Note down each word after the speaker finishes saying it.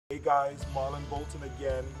guys, Marlon Bolton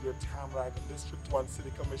again, your Tamarac District 1 City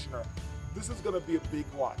Commissioner. This is going to be a big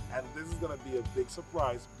one, and this is going to be a big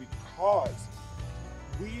surprise because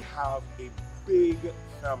we have a big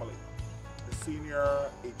family. A senior,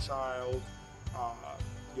 a child,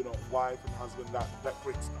 wife and husband, that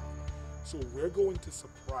great stuff. So we're going to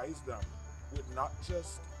surprise them with not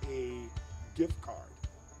just a gift card,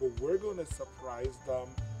 but we're going to surprise them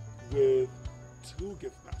with 2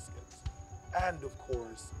 gift baskets and, of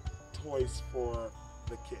course, toys for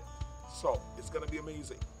the kid. So it's going to be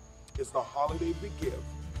amazing. It's the holiday big give,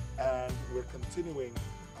 and we're continuing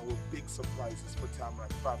our big surprises for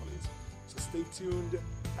Tamarac families. So stay tuned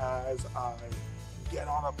as I get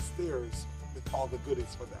on upstairs with all the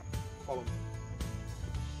goodies for them. Follow me.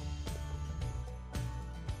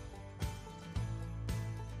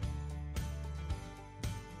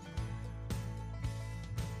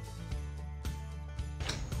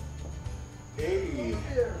 Hey,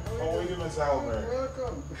 how are you, Miss Albert?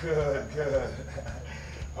 Welcome. Good, good.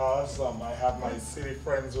 Awesome. I have my city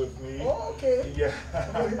friends with me. Oh, okay. Yeah.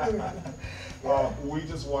 How are you doing? We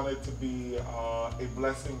just wanted to be a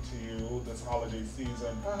blessing to you this holiday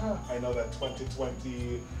season. I know that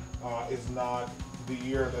 2020 is not the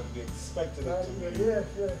year that we expected it to be. Yes,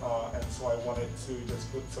 yes. And so I wanted to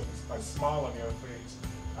just put a smile on your face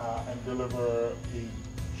and deliver a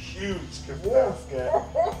huge gift basket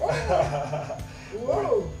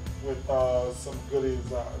with some goodies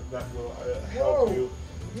that will help you.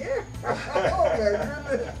 Yeah. Oh my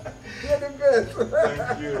goodness. You're the best.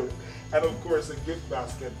 Thank you. And of course, a gift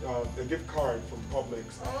basket, a gift card from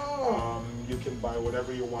Publix. Oh. You can buy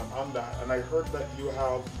whatever you want on that. And I heard that you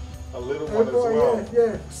have a little one as well. Yes,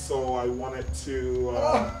 yes. So I wanted to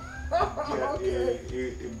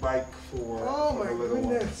get a bike for the little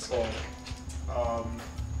one. So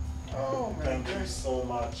thank you so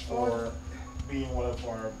much for being one of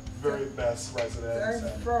our very best residents.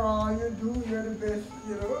 Thanks for all you do. You're the best.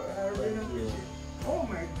 I really Thank you. appreciate it. Oh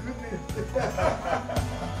my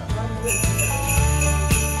goodness.